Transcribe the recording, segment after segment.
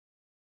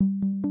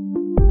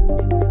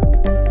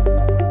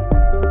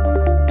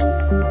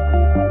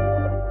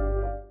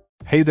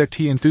Hey there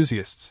tea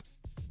enthusiasts!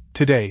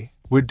 Today,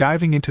 we're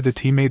diving into the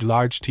TEEMADE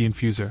Large Tea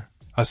Infuser,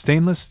 a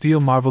stainless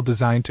steel marvel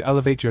designed to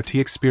elevate your tea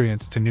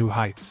experience to new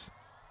heights.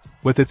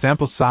 With its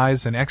ample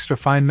size and extra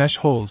fine mesh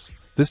holes,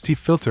 this tea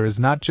filter is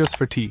not just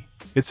for tea,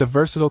 it's a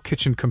versatile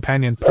kitchen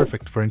companion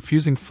perfect for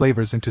infusing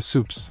flavors into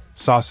soups,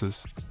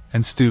 sauces,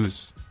 and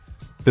stews.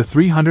 The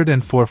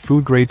 304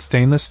 food-grade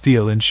stainless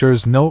steel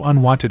ensures no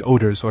unwanted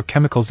odors or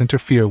chemicals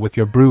interfere with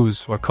your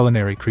brews or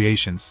culinary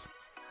creations.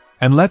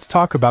 And let's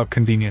talk about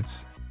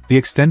convenience. The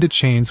extended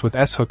chains with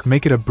S-hook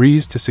make it a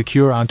breeze to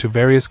secure onto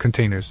various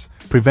containers,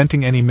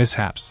 preventing any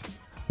mishaps.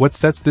 What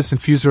sets this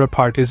infuser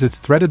apart is its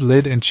threaded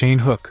lid and chain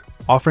hook,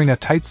 offering a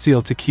tight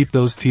seal to keep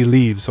those tea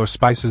leaves or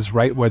spices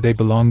right where they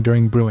belong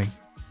during brewing.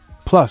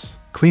 Plus,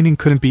 cleaning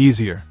couldn't be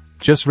easier.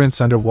 Just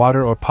rinse under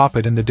water or pop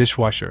it in the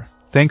dishwasher,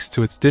 thanks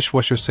to its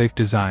dishwasher-safe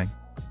design.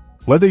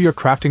 Whether you're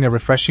crafting a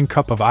refreshing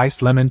cup of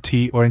iced lemon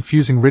tea or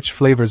infusing rich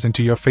flavors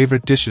into your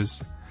favorite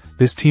dishes,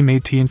 this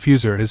TEEMADE tea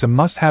infuser is a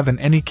must-have in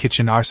any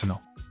kitchen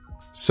arsenal.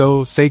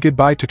 So, say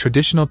goodbye to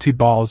traditional tea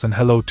balls and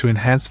hello to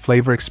enhanced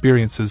flavor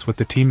experiences with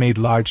the TEEMADE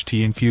Large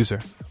Tea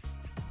Infuser.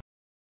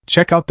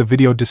 Check out the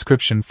video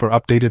description for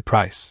updated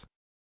price.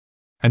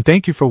 And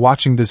thank you for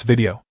watching this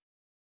video.